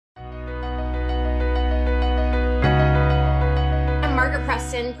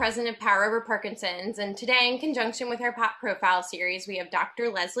Allison, president of Power Over Parkinson's, and today, in conjunction with our Pop Profile series, we have Dr.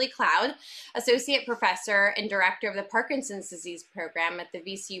 Leslie Cloud, associate professor and director of the Parkinson's Disease Program at the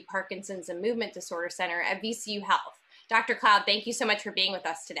VCU Parkinson's and Movement Disorder Center at VCU Health. Dr. Cloud, thank you so much for being with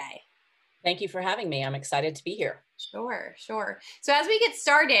us today. Thank you for having me. I'm excited to be here. Sure. So as we get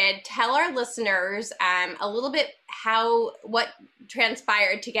started, tell our listeners a little bit what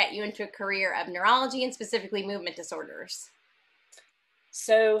transpired to get you into a career of neurology and specifically movement disorders.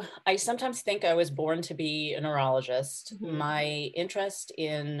 So I sometimes think I was born to be a neurologist. Mm-hmm. My interest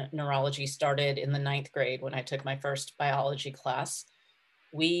in neurology started in the 9th grade when I took my first biology class.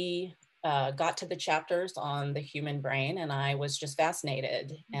 We got to the chapters on the human brain and I was just fascinated.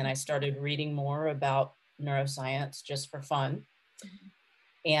 Mm-hmm. And I started reading more about neuroscience just for fun.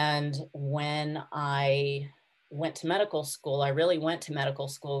 Mm-hmm. And when I went to medical school, I really went to medical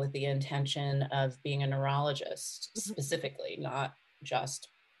school with the intention of being a neurologist, mm-hmm. specifically, not just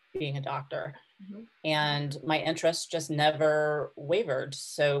being a doctor. Mm-hmm. And my interest just never wavered.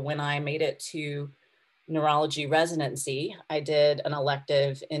 So when I made it to neurology residency, I did an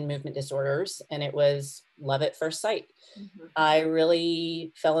elective in movement disorders and it was love at first sight. Mm-hmm. I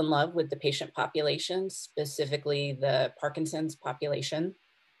really fell in love with the patient population, specifically the Parkinson's population.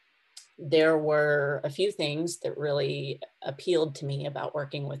 There were a few things that really appealed to me about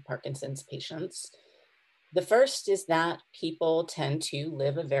working with Parkinson's patients. The first is that people tend to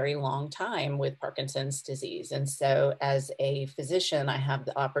live a very long time with Parkinson's disease. And so as a physician, I have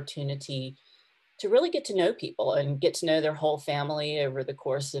the opportunity to really get to know people and get to know their whole family over the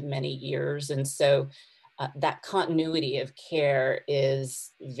course of many years. And so that continuity of care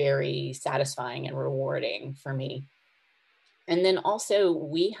is very satisfying and rewarding for me. And then also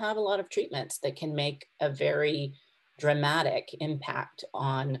we have a lot of treatments that can make a very dramatic impact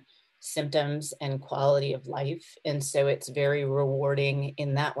on symptoms and quality of life. And so it's very rewarding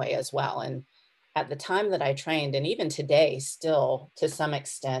in that way as well. And at the time that I trained, and even today still to some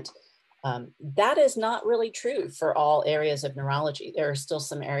extent, that is not really true for all areas of neurology. There are still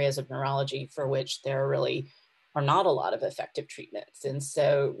some areas of neurology for which there really are not a lot of effective treatments. And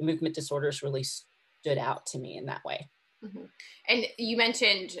so movement disorders really stood out to me in that way. Mm-hmm. And you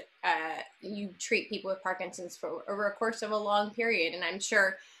mentioned you treat people with Parkinson's for over a course of a long period, and I'm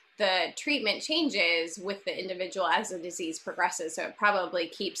sure the treatment changes with the individual as the disease progresses. So it probably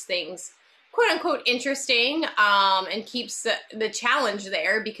keeps things quote unquote interesting and keeps the challenge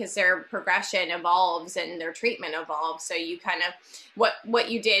there because their progression evolves and their treatment evolves. So you kind of, what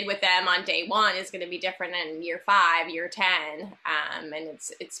you did with them on day one is going to be different in year 5, year 10. And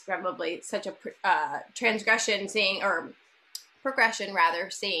it's probably such a progression rather,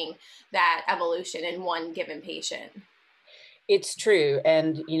 seeing that evolution in one given patient. It's true.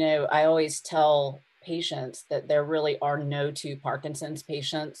 And, I always tell patients that there really are no two Parkinson's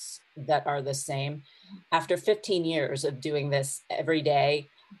patients that are the same. After 15 years of doing this every day,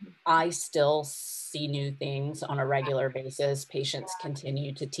 I still see new things on a regular basis. Patients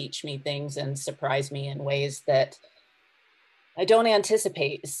continue to teach me things and surprise me in ways that I don't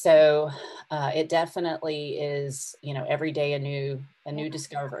anticipate. So it definitely is, every day a new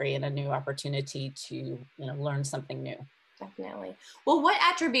discovery and a new opportunity to, learn something new. Definitely. Well, what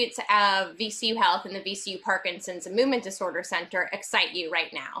attributes of VCU Health and the VCU Parkinson's and Movement Disorder Center excite you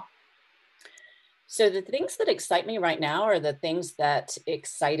right now? So the things that excite me right now are the things that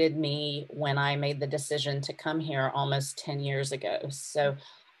excited me when I made the decision to come here almost 10 years ago. So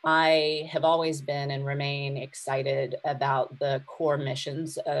I have always been and remain excited about the core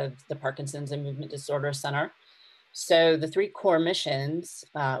missions of the Parkinson's and Movement Disorder Center. So the 3 core missions,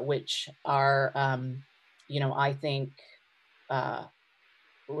 which are, I think,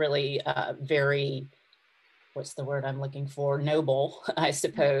 really very, what's the word I'm looking for? Noble, I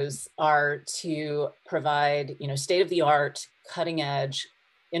suppose, are to provide, state-of-the-art, cutting-edge,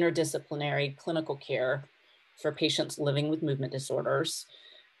 interdisciplinary clinical care for patients living with movement disorders,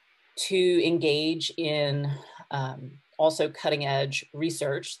 to engage in also cutting-edge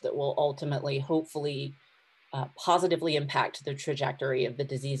research that will ultimately, hopefully, positively impact the trajectory of the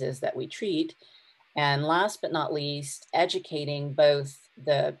diseases that we treat. And last but not least, educating both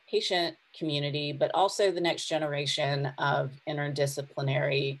the patient community, but also the next generation of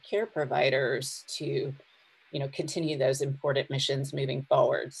interdisciplinary care providers to, continue those important missions moving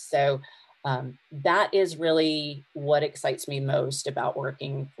forward. So that is really what excites me most about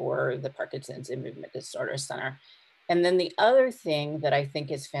working for the Parkinson's and Movement Disorder Center. And then the other thing that I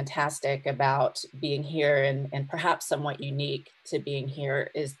think is fantastic about being here and perhaps somewhat unique to being here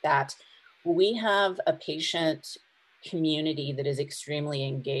is that we have a patient community that is extremely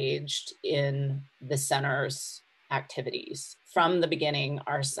engaged in the center's activities. From the beginning,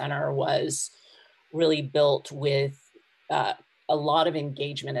 our center was really built with a lot of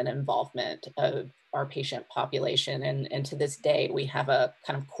engagement and involvement of our patient population. And to this day, we have a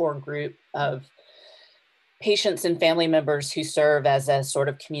kind of core group of patients and family members who serve as a sort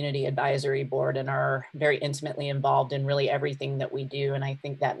of community advisory board and are very intimately involved in really everything that we do. And I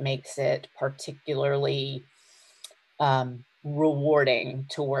think that makes it particularly rewarding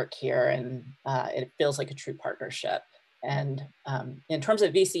to work here, and it feels like a true partnership. And in terms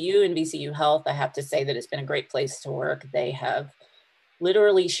of VCU and VCU Health, I have to say that it's been a great place to work. They have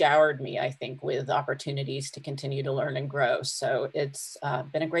literally showered me, I think, with opportunities to continue to learn and grow. So it's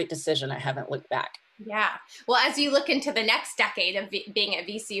been a great decision. I haven't looked back. Yeah. Well, as you look into the next decade of being at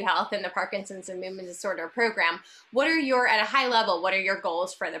VCU Health and the Parkinson's and Movement Disorder program, at a high level, what are your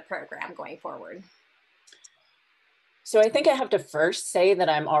goals for the program going forward? So I think I have to first say that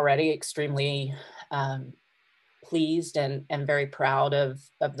I'm already extremely pleased and very proud of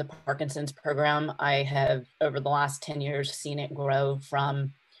the Parkinson's program. I have, over the last 10 years, seen it grow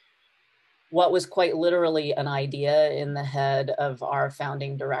from what was quite literally an idea in the head of our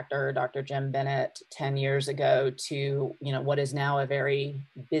founding director, Dr. Jim Bennett, 10 years ago, to what is now a very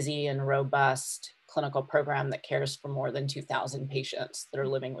busy and robust clinical program that cares for more than 2,000 patients that are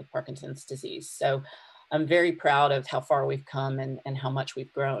living with Parkinson's disease. So I'm very proud of how far we've come and how much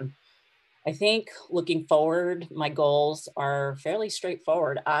we've grown. I think looking forward, my goals are fairly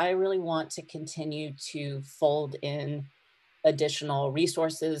straightforward. I really want to continue to fold in additional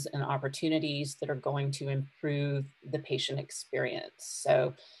resources and opportunities that are going to improve the patient experience.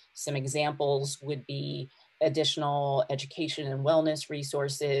 So some examples would be additional education and wellness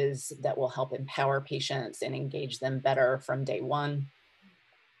resources that will help empower patients and engage them better from day one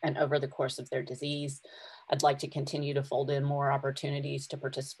and over the course of their disease. I'd like to continue to fold in more opportunities to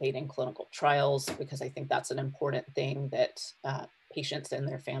participate in clinical trials, because I think that's an important thing that patients and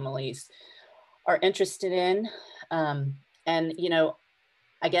their families are interested in. And,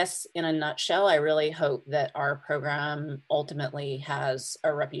 I guess in a nutshell, I really hope that our program ultimately has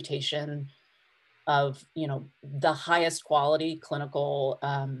a reputation of, the highest quality clinical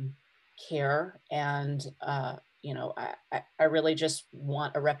care. And, I really just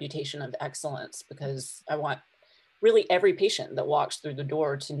want a reputation of excellence, because I want really every patient that walks through the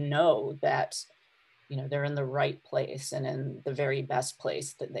door to know that, they're in the right place and in the very best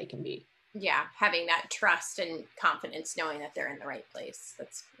place that they can be. Yeah, having that trust and confidence, knowing that they're in the right place.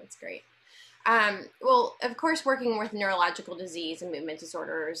 That's great. Well, of course, working with neurological disease and movement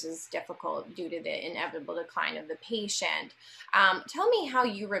disorders is difficult due to the inevitable decline of the patient. Tell me how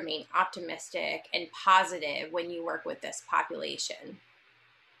you remain optimistic and positive when you work with this population.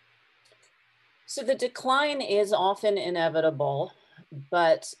 So the decline is often inevitable,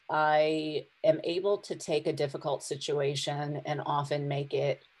 but I am able to take a difficult situation and often make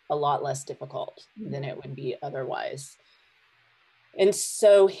it a lot less difficult than it would be otherwise. And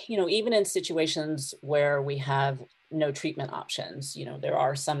so, even in situations where we have no treatment options, there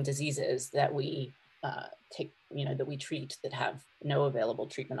are some diseases that we that we treat that have no available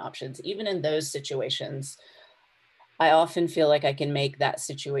treatment options. Even in those situations, I often feel like I can make that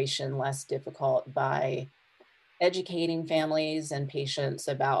situation less difficult by educating families and patients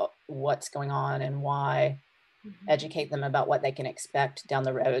about what's going on and why, educate them about what they can expect down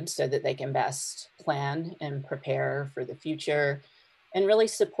the road so that they can best plan and prepare for the future, and really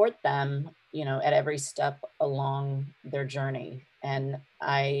support them, at every step along their journey. And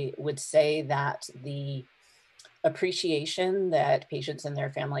I would say that the appreciation that patients and their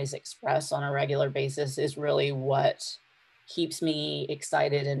families express on a regular basis is really what keeps me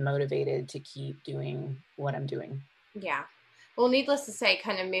excited and motivated to keep doing what I'm doing. Yeah. Well, needless to say,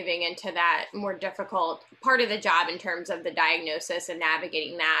 kind of moving into that more difficult part of the job in terms of the diagnosis and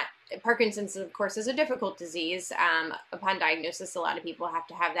navigating that. Parkinson's, of course, is a difficult disease. Upon diagnosis, a lot of people have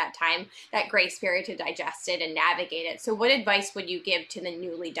to have that time, that grace period to digest it and navigate it. So what advice would you give to the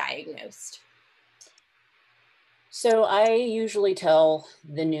newly diagnosed? So I usually tell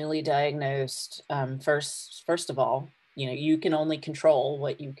the newly diagnosed, first of all, you can only control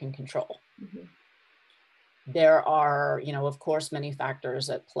what you can control. Mm-hmm. There are, of course, many factors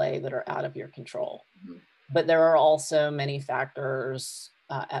at play that are out of your control, but there are also many factors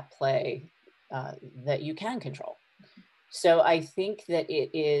at play that you can control. So I think that it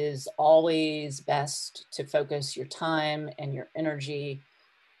is always best to focus your time and your energy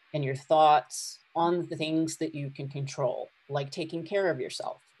and your thoughts on the things that you can control, like taking care of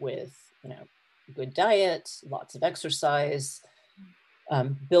yourself with, good diet, lots of exercise,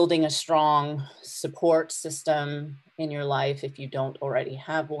 building a strong support system in your life if you don't already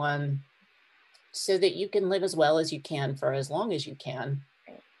have one, so that you can live as well as you can for as long as you can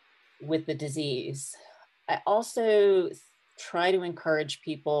with the disease. I also try to encourage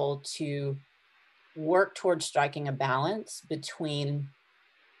people to work towards striking a balance between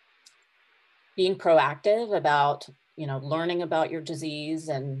being proactive about, learning about your disease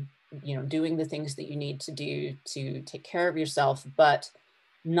and, doing the things that you need to do to take care of yourself, but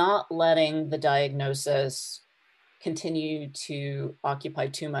not letting the diagnosis continue to occupy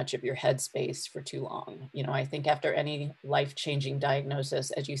too much of your headspace for too long. I think after any life-changing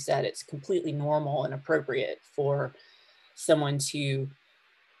diagnosis, as you said, it's completely normal and appropriate for someone to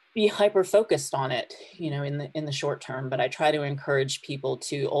be hyper-focused on it, in the short term. But I try to encourage people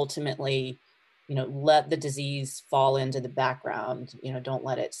to ultimately, let the disease fall into the background. Don't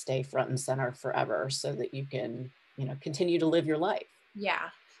let it stay front and center forever, so that you can, continue to live your life. Yeah.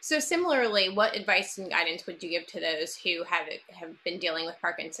 So similarly, what advice and guidance would you give to those who have been dealing with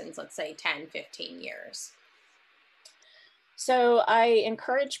Parkinson's, let's say 10, 15 years? So I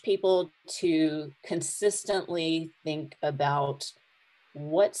encourage people to consistently think about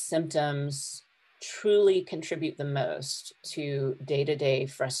what symptoms truly contribute the most to day-to-day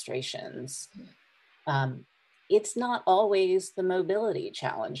frustrations. It's not always the mobility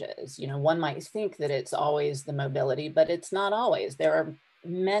challenges. One might think that it's always the mobility, but it's not always. There are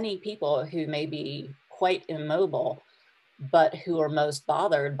many people who may be quite immobile, but who are most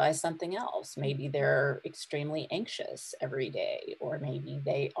bothered by something else. Maybe they're extremely anxious every day, or maybe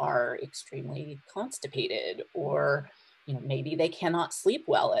they are extremely constipated, or maybe they cannot sleep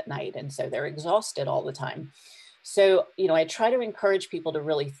well at night, and so they're exhausted all the time. So, I try to encourage people to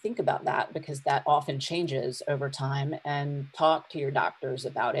really think about that, because that often changes over time, and talk to your doctors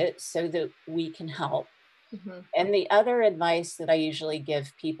about it so that we can help. Mm-hmm. And the other advice that I usually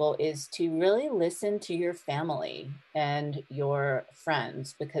give people is to really listen to your family and your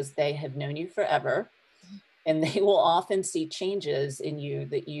friends, because they have known you forever, and they will often see changes in you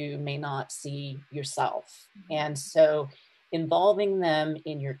that you may not see yourself. And so involving them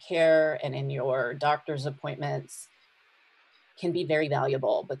in your care and in your doctor's appointments can be very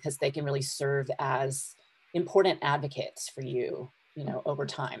valuable, because they can really serve as important advocates for you, over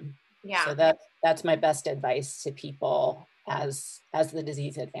time. Yeah. So that's my best advice to people as the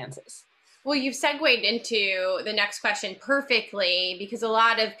disease advances. Well, you've segued into the next question perfectly, because a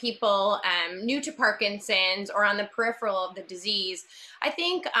lot of people new to Parkinson's or on the peripheral of the disease, I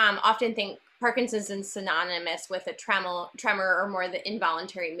think often think Parkinson's is synonymous with a tremor or more the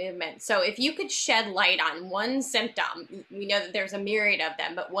involuntary movement. So if you could shed light on one symptom, we know that there's a myriad of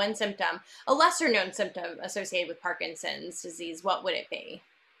them, but one symptom, a lesser known symptom associated with Parkinson's disease, what would it be?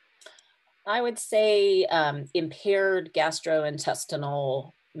 I would say impaired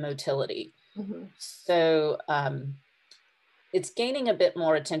gastrointestinal motility. Mm-hmm. So it's gaining a bit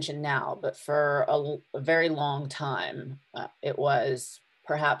more attention now, but for a very long time, it was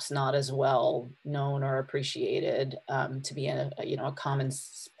perhaps not as well known or appreciated to be a common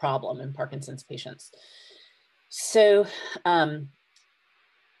problem in Parkinson's patients. So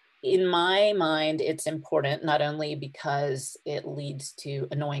in my mind, it's important not only because it leads to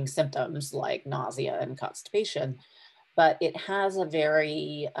annoying symptoms like nausea and constipation, but it has a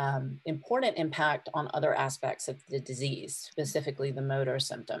very important impact on other aspects of the disease, specifically the motor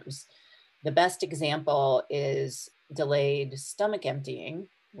symptoms. The best example is delayed stomach emptying,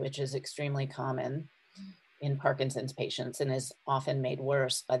 which is extremely common in Parkinson's patients and is often made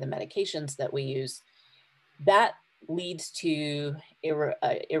worse by the medications that we use. That leads to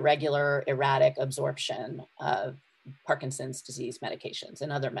irregular, erratic absorption of Parkinson's disease medications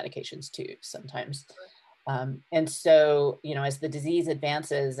and other medications too, sometimes. And so, as the disease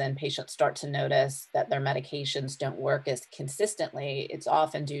advances and patients start to notice that their medications don't work as consistently, it's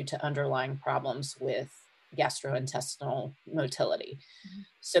often due to underlying problems with gastrointestinal motility. Mm-hmm.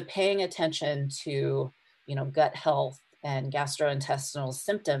 So paying attention to, gut health and gastrointestinal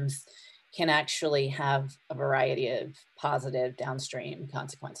symptoms can actually have a variety of positive downstream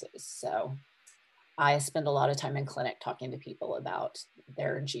consequences. So I spend a lot of time in clinic talking to people about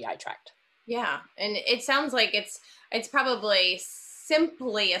their GI tract. Yeah, and it sounds like it's probably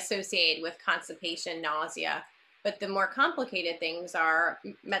simply associated with constipation, nausea, but the more complicated things are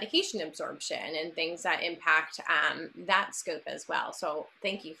medication absorption and things that impact that scope as well. So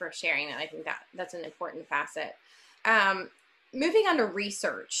thank you for sharing that. I think that's an important facet. Moving on to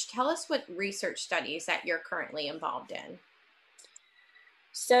research, tell us what research studies that you're currently involved in.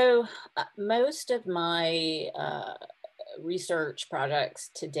 So most of my research projects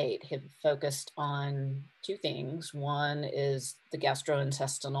to date have focused on two things. One is the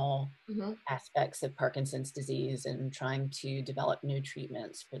gastrointestinal mm-hmm. aspects of Parkinson's disease and trying to develop new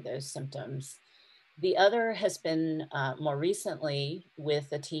treatments for those symptoms. The other has been more recently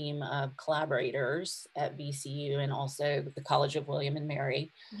with a team of collaborators at VCU and also the College of William and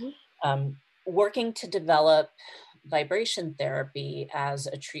Mary, working to develop vibration therapy as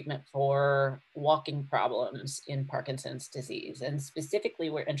a treatment for walking problems in Parkinson's disease. And specifically,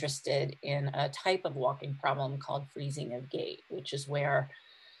 we're interested in a type of walking problem called freezing of gait, which is where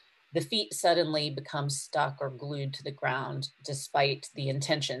the feet suddenly become stuck or glued to the ground despite the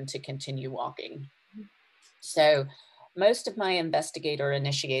intention to continue walking. So most of my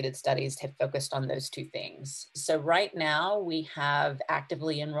investigator-initiated studies have focused on those two things. So right now we have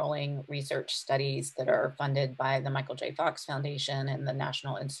actively enrolling research studies that are funded by the Michael J. Fox Foundation and the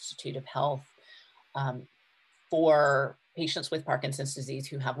National Institute of Health for patients with Parkinson's disease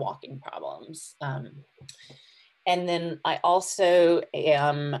who have walking problems. And then I also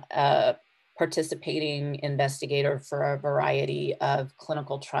am a participating investigator for a variety of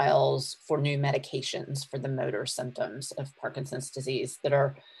clinical trials for new medications for the motor symptoms of Parkinson's disease that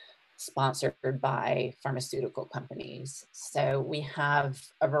are sponsored by pharmaceutical companies. So we have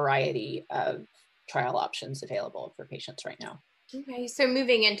a variety of trial options available for patients right now. Okay, so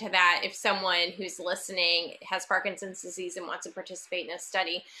moving into that, if someone who's listening has Parkinson's disease and wants to participate in a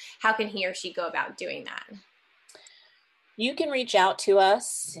study, how can he or she go about doing that? You can reach out to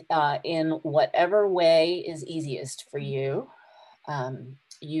us in whatever way is easiest for you.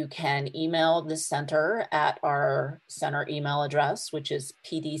 You can email the center at our center email address, which is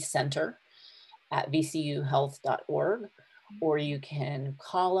pdcenter@vcuhealth.org, or you can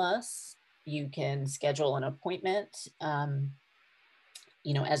call us. You can schedule an appointment,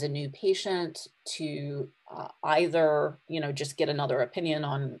 as a new patient to either, just get another opinion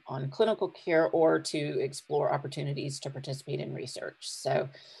on clinical care or to explore opportunities to participate in research. So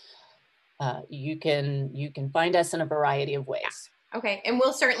you can find us in a variety of ways. Okay, and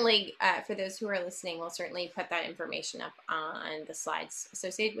we'll certainly, for those who are listening, we'll certainly put that information up on the slides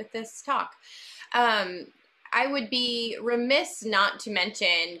associated with this talk. I would be remiss not to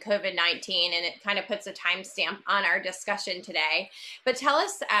mention COVID-19, and it kind of puts a timestamp on our discussion today. But tell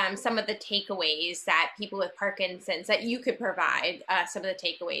us some of the takeaways that people with Parkinson's, that you could provide some of the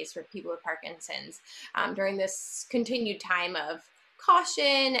takeaways for people with Parkinson's during this continued time of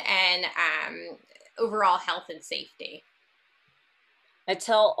caution and overall health and safety. I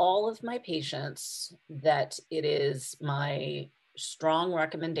tell all of my patients that it is my strong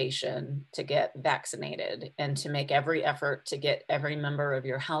recommendation to get vaccinated and to make every effort to get every member of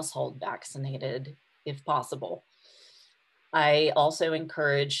your household vaccinated if possible. I also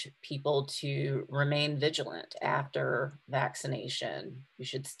encourage people to remain vigilant after vaccination. You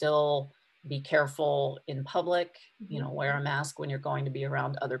should still be careful in public, wear a mask when you're going to be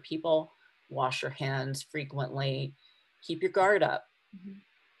around other people, wash your hands frequently, keep your guard up.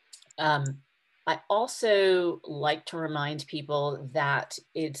 I also like to remind people that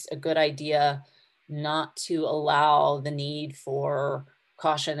it's a good idea not to allow the need for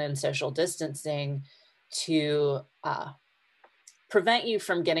caution and social distancing to prevent you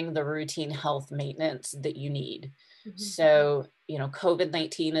from getting the routine health maintenance that you need. So,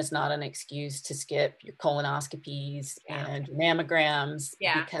 COVID-19 is not an excuse to skip your colonoscopies and mammograms,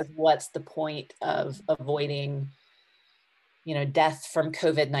 because what's the point of avoiding death from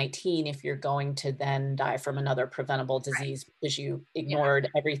COVID-19 if you're going to then die from another preventable disease because you ignored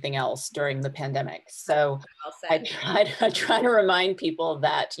everything else during the pandemic. So I try to remind people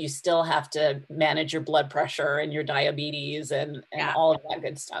that you still have to manage your blood pressure and your diabetes and all of that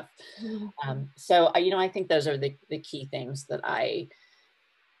good stuff. So I think those are the key things that I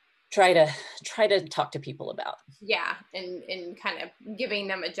try to talk to people about. Yeah, and kind of giving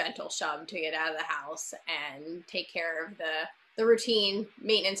them a gentle shove to get out of the house and take care of the routine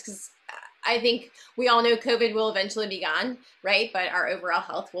maintenance, because I think we all know COVID will eventually be gone, right? But our overall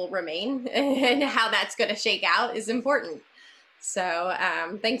health will remain, and how that's going to shake out is important. So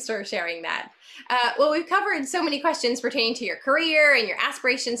thanks for sharing that. Well, we've covered so many questions pertaining to your career and your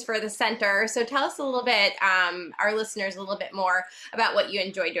aspirations for the center. So tell us a little bit, our listeners, a little bit more about what you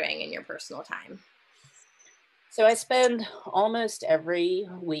enjoy doing in your personal time. So I spend almost every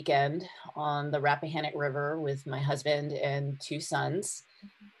weekend on the Rappahannock River with my husband and two sons.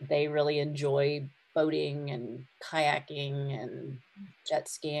 They really enjoy boating and kayaking and jet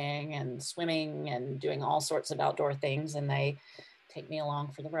skiing and swimming and doing all sorts of outdoor things, and they take me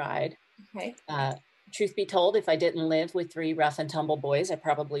along for the ride. Okay. Truth be told, if I didn't live with three rough and tumble boys, I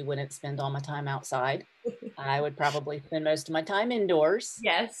probably wouldn't spend all my time outside. I would probably spend most of my time indoors.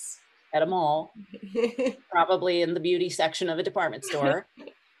 Yes. At a mall, probably in the beauty section of a department store.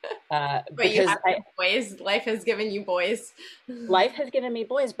 But you because have boys. Life has given you boys. life has given me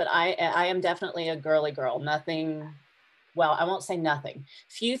boys, but I am definitely a girly girl. Nothing, well, I won't say nothing.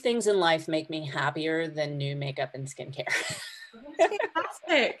 Few things in life make me happier than new makeup and skincare. That's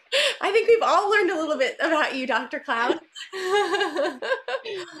fantastic. I think we've all learned a little bit about you, Dr. Cloud.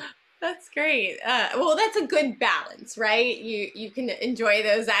 That's great. Well, that's a good balance, right? You can enjoy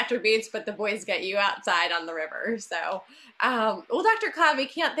those attributes, but the boys get you outside on the river. So, well, Dr. Cloud, we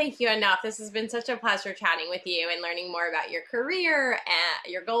can't thank you enough. This has been such a pleasure chatting with you and learning more about your career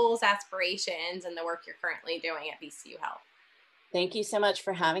and your goals, aspirations, and the work you're currently doing at VCU Health. Thank you so much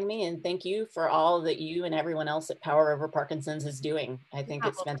for having me, and thank you for all that you and everyone else at Power Over Parkinson's is doing. I think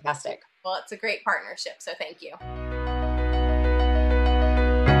it's fantastic. Well, it's a great partnership, so thank you.